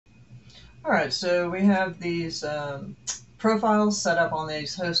All right, so we have these profiles set up on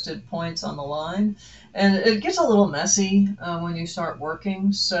these hosted points on the line, and it gets a little messy when you start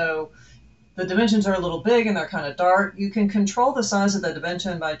working. So the dimensions are a little big and they're kind of dark. You can control the size of the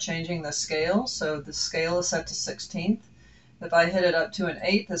dimension by changing the scale. So the scale is set to 16th. If I hit it up to an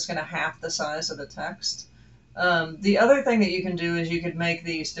 1/8, it's going to half the size of the text. The other thing that you can do is you could make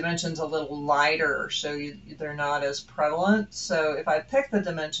these dimensions a little lighter so they're not as prevalent. So if I pick the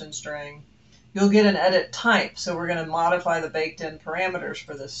dimension string, you'll get an edit type. So we're going to modify the baked in parameters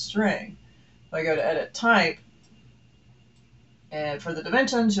for this string. If I go to edit type, and for the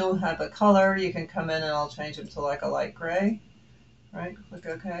dimensions, you'll have a color. You can come in and I'll change them to like a light gray, right? Click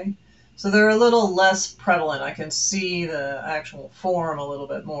OK. So they're a little less prevalent. I can see the actual form a little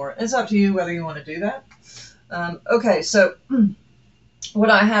bit more. It's up to you whether you want to do that. Okay, so what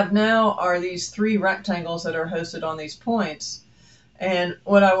I have now are these 3 rectangles that are hosted on these points. And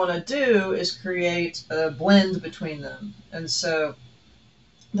what I want to do is create a blend between them. And so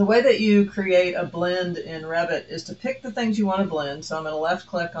the way that you create a blend in Revit is to pick the things you want to blend. So I'm going to left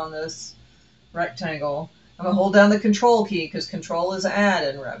click on this rectangle. I'm going to hold down the control key because control is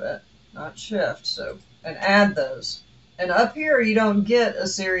add in Revit, not shift. So, and add those. And up here you don't get a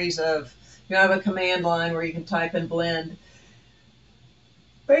series of, you have a command line where you can type in blend.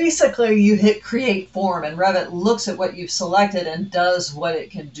 Basically, you hit create form and Revit looks at what you've selected and does what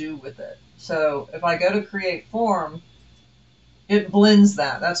it can do with it. So if I go to create form, it blends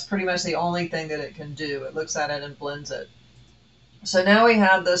that. That's pretty much the only thing that it can do. It looks at it and blends it. So now we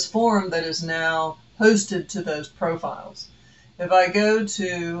have this form that is now hosted to those profiles. If I go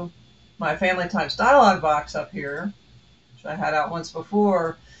to my family types dialog box up here, which I had out once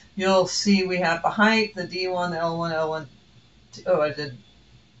before, you'll see we have the height, the D1, the L1, L1. Oh, I did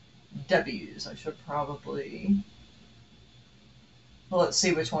W's. I should probably, well, let's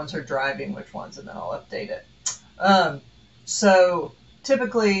see which ones are driving which ones, and then I'll update it. So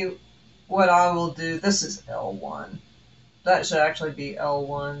typically what I will do, this is L1. That should actually be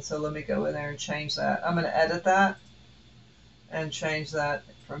L1. So let me go in there and change that. I'm going to edit that and change that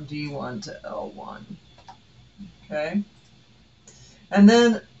from D1 to L1. Okay. And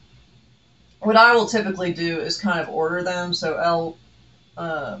then what I will typically do is kind of order them. So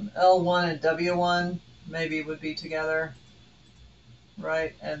L1 and W1 maybe would be together,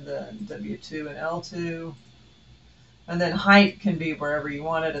 right? And then W2 and L2. And then height can be wherever you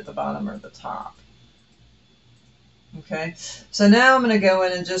want it, at the bottom or the top. Okay, so now I'm going to go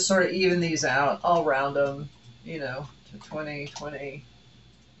in and just sort of even these out. I'll round them, you know, to 20, 20.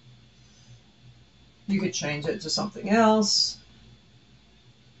 You could change it to something else.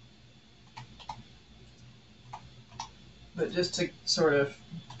 But just to sort of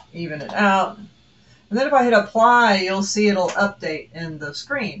even it out. And then if I hit apply, you'll see it'll update in the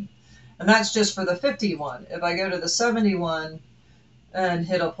screen. And that's just for the 51. If I go to the 71 and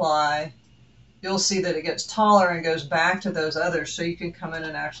hit apply, you'll see that it gets taller and goes back to those others. So you can come in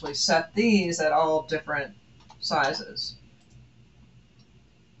and actually set these at all different sizes.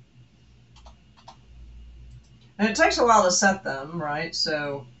 And it takes a while to set them, right?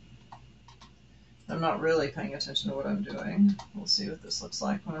 So I'm not really paying attention to what I'm doing. We'll see what this looks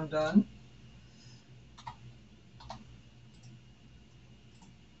like when I'm done.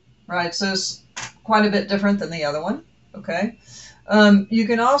 Right, so it's quite a bit different than the other one, okay? You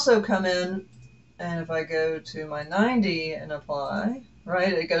can also come in, and if I go to my 90 and apply,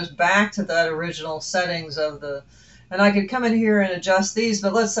 right, it goes back to that original settings of the, and I could come in here and adjust these,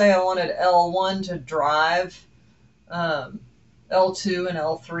 but let's say I wanted L1 to drive L2 and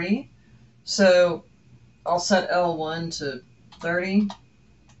L3. So I'll set L1 to 30,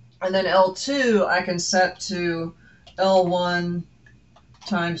 and then L2 I can set to L1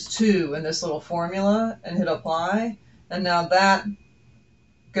 times 2 in this little formula and hit apply, and now that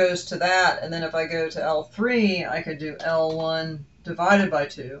goes to that. And then if I go to L3, I could do L1 divided by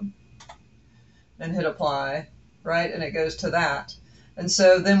 2 and hit apply, right, and it goes to that. And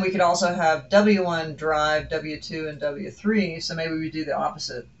so then we could also have W1 drive W2 and W3, so maybe we do the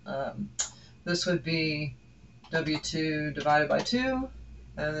opposite. This would be W2 divided by 2,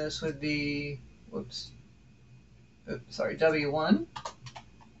 and this would be, W1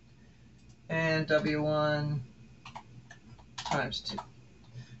 and W1 times 2.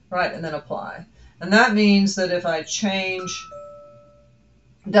 Right, and then apply. And that means that if I change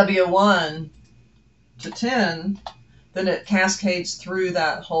W1 to 10, then it cascades through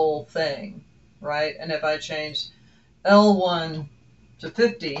that whole thing, right? And if I change L1 to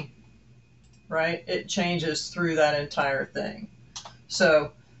 50, right, it changes through that entire thing.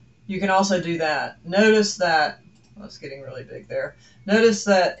 So you can also do that. Notice that, well, it's getting really big there. Notice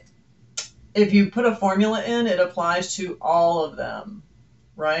that if you put a formula in, it applies to all of them,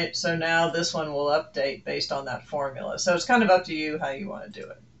 right? So now this one will update based on that formula. So it's kind of up to you how you want to do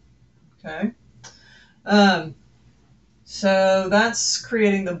it. Okay. Um, so that's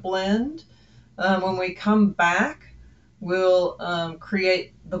creating the blend. When we come back, we'll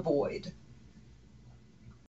create the void.